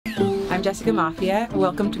I'm Jessica Maffia.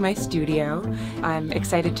 Welcome to my studio. I'm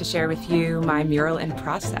excited to share with you my mural in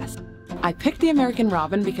process. I picked the American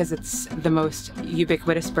robin because it's the most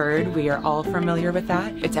ubiquitous bird. We are all familiar with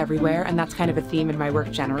that. It's everywhere, and that's kind of a theme in my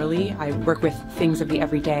work generally. I work with things of the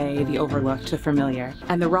everyday, the overlooked, the familiar.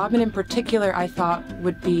 And the robin in particular I thought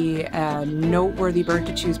would be a noteworthy bird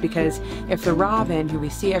to choose because if the robin, who we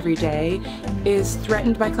see every day, is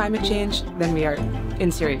threatened by climate change, then we are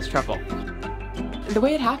in serious trouble. The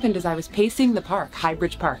way it happened is I was pacing the park,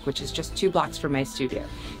 Highbridge Park, which is just 2 blocks from my studio.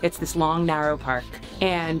 It's this long, narrow park,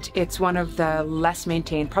 and it's one of the less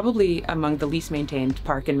maintained, probably among the least maintained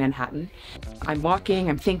park in Manhattan. I'm walking,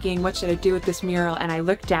 I'm thinking, what should I do with this mural? And I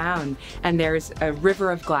look down, and there's a river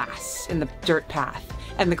of glass in the dirt path,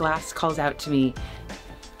 and the glass calls out to me,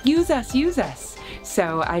 "Use us, use us!"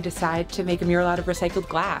 So I decide to make a mural out of recycled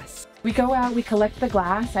glass. We go out, we collect the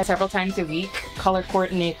glass several times a week, color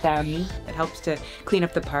coordinate them. It helps to clean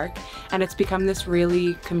up the park, and it's become this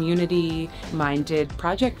really community-minded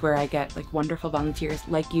project where I get like wonderful volunteers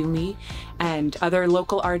like you, me, and other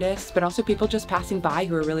local artists, but also people just passing by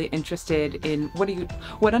who are really interested in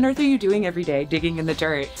what on earth are you doing every day digging in the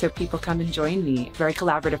dirt? So people come and join me. Very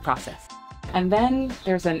collaborative process. And then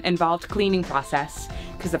there's an involved cleaning process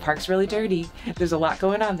because the park's really dirty. There's a lot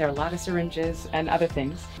going on. There are a lot of syringes and other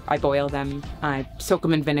things. I boil them, I soak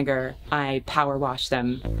them in vinegar, I power wash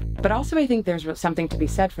them. But also I think there's something to be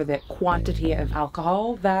said for the quantity of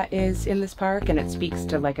alcohol that is in this park, and it speaks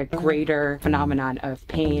to like a greater phenomenon of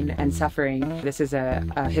pain and suffering. This is a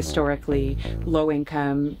historically low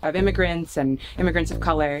income of immigrants and immigrants of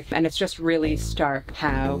color, and it's just really stark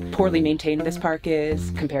how poorly maintained this park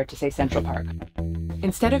is compared to, say, Central Park.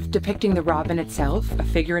 Instead of depicting the robin itself, a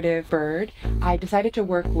figurative bird, I decided to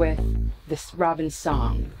work with this robin's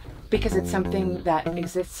song because it's something that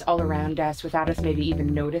exists all around us without us maybe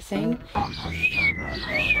even noticing.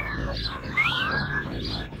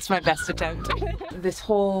 It's my best attempt. This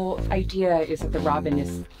whole idea is that the robin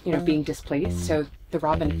is, being displaced, so the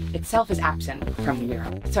robin itself is absent from the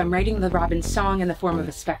mural. So I'm writing the robin's song in the form of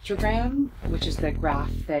a spectrogram, which is the graph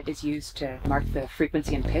that is used to mark the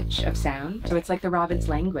frequency and pitch of sound. So it's like the robin's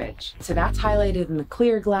language. So that's highlighted in the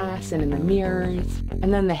clear glass and in the mirrors.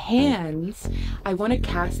 And then the hands, I want to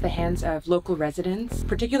cast the hands of local residents,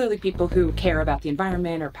 particularly people who care about the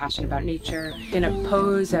environment or passionate about nature, in a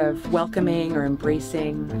pose of welcoming or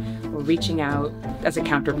embracing or reaching out as a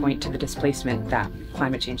counterpoint to the displacement that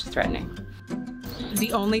climate change is threatening.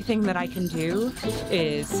 The only thing that I can do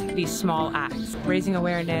is these small acts. Raising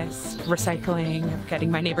awareness, recycling, getting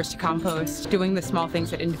my neighbors to compost, doing the small things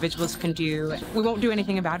that individuals can do. We won't do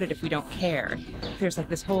anything about it if we don't care. There's like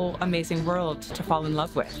this whole amazing world to fall in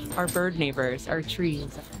love with. Our bird neighbors, our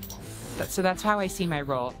trees. So that's how I see my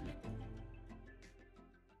role.